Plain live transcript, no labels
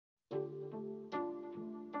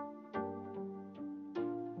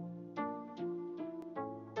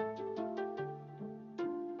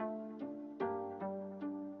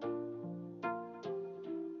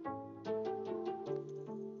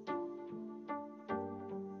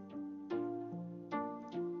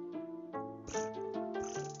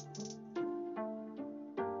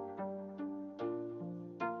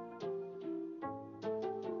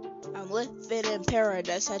living in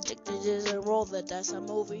paradise. Addicted to roll the dice. I'm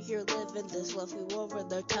over here living this life. You over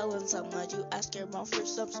there telling someone you ask your mom for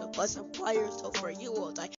some supply suppliers, so for you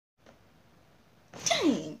will die.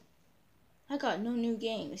 Dang! I got no new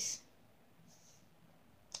games.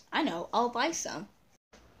 I know, I'll buy some.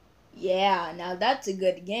 Yeah, now that's a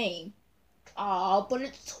good game. Oh, but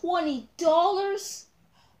it's $20?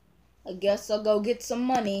 I guess I'll go get some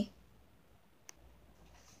money.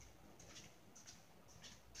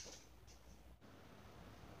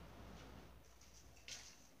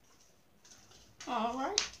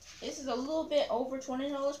 Alright, this is a little bit over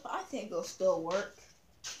 $20, but I think it'll still work.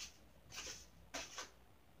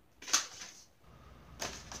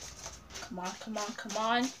 Come on, come on, come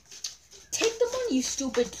on. Take the money, you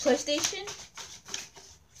stupid PlayStation.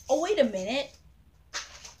 Oh, wait a minute.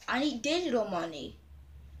 I need digital money.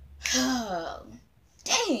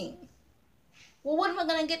 Dang. Well, what am I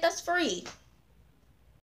gonna get that's free?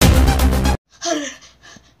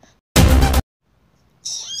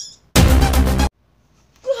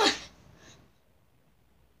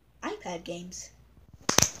 iPad games.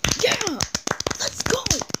 Yeah! Let's go!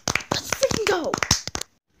 Let's freaking go!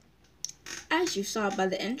 As you saw by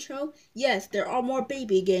the intro, yes, there are more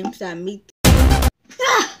baby games that meet.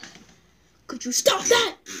 Ah! Could you stop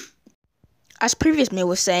that? As previous me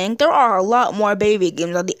was saying, there are a lot more baby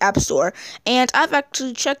games on the App Store, and I've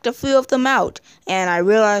actually checked a few of them out, and I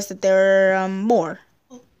realized that there are more.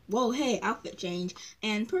 Whoa, hey, outfit change.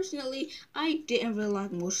 And personally, I didn't really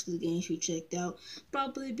like most of the games we checked out,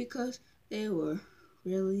 probably because they were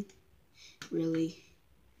really, really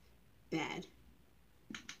bad.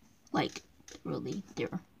 Like, really,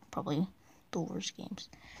 they're probably the worst games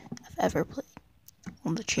I've ever played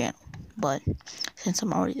on the channel. But since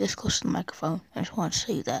I'm already this close to the microphone, I just want to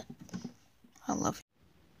say that I love it.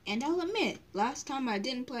 And I'll admit, last time I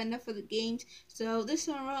didn't play enough of the games, so this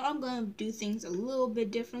time around I'm going to do things a little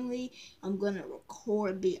bit differently. I'm going to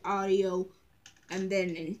record the audio, and then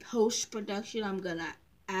in post-production I'm going to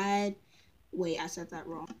add... Wait, I said that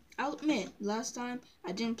wrong. I'll admit, last time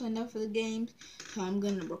I didn't play enough of the games, so I'm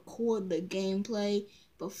going to record the gameplay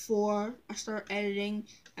before I start editing,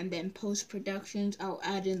 and then post-productions I'll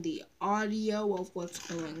add in the audio of what's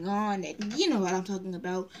going on, and you know what I'm talking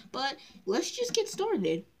about. But let's just get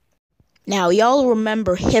started. Now, y'all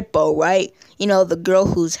remember Hippo, right? You know, the girl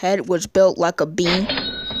whose head was built like a bean?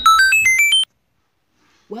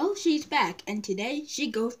 Well, she's back, and today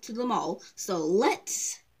she goes to the mall, so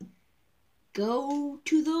let's go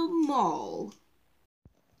to the mall.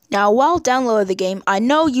 Now, while downloading the game, I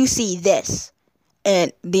know you see this,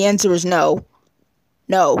 and the answer is no.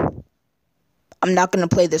 No, I'm not going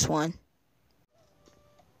to play this one.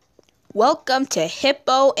 Welcome to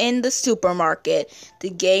Hippo in the Supermarket, the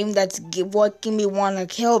game that's making me want to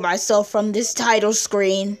kill myself from this title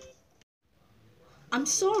screen. I'm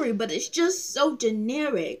sorry, but it's just so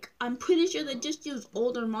generic. I'm pretty sure they just used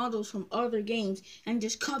older models from other games and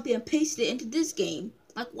just copy and paste it into this game.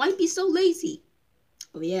 Like, why be so lazy?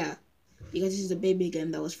 Oh yeah, because this is a baby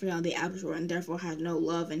game that was free on the App Store and therefore had no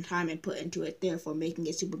love and time and put into it, therefore making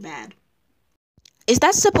it super bad. Is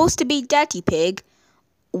that supposed to be Daddy Pig?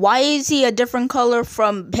 Why is he a different color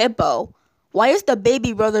from Hippo? Why is the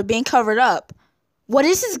baby brother being covered up? What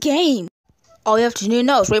is this game? All you have to do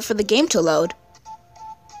now is wait for the game to load.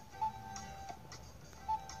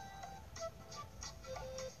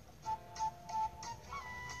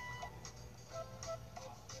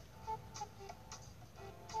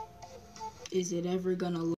 Is it ever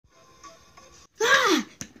gonna load? Ah!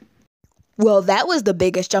 Well, that was the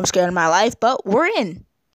biggest jump scare in my life, but we're in.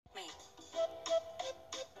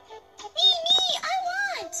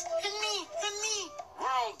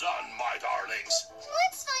 Well done, my darlings.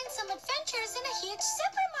 Let's find some adventures in a huge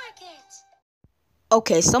supermarket.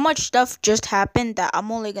 Okay, so much stuff just happened that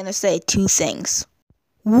I'm only gonna say two things.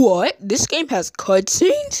 What? This game has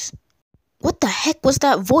cutscenes? What the heck was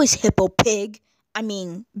that voice, Hippo Pig? I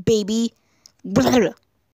mean, baby. Blah, blah.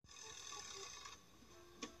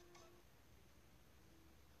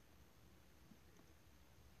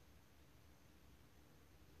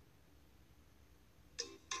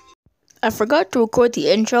 I forgot to record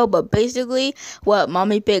the intro, but basically what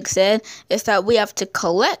Mommy Pig said is that we have to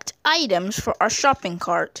collect items for our shopping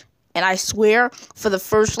cart. And I swear, for the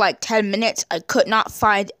first 10 minutes, I could not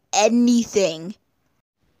find anything.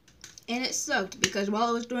 And it sucked because while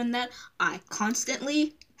I was doing that, I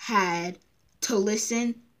constantly had to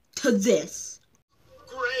listen to this.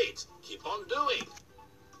 Great. Keep on doing.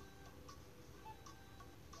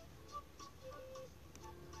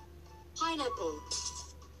 Pineapple.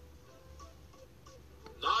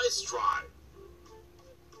 Nice try.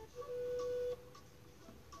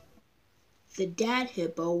 The dad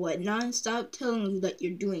hippo would non-stop telling you that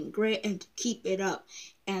you're doing great and to keep it up.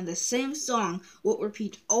 And the same song would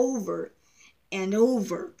repeat over and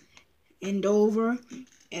over and over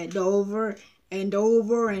and over and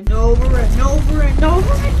over and over and over and over and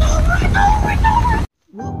over and over and over.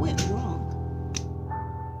 What went wrong?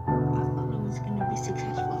 I thought I was gonna be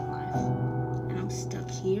successful in life, and I'm stuck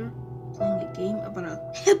here playing a game about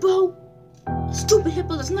a hippo. A stupid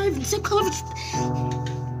hippo that's not even the same color.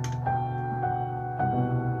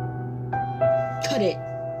 Cut it.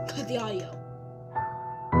 Cut the audio.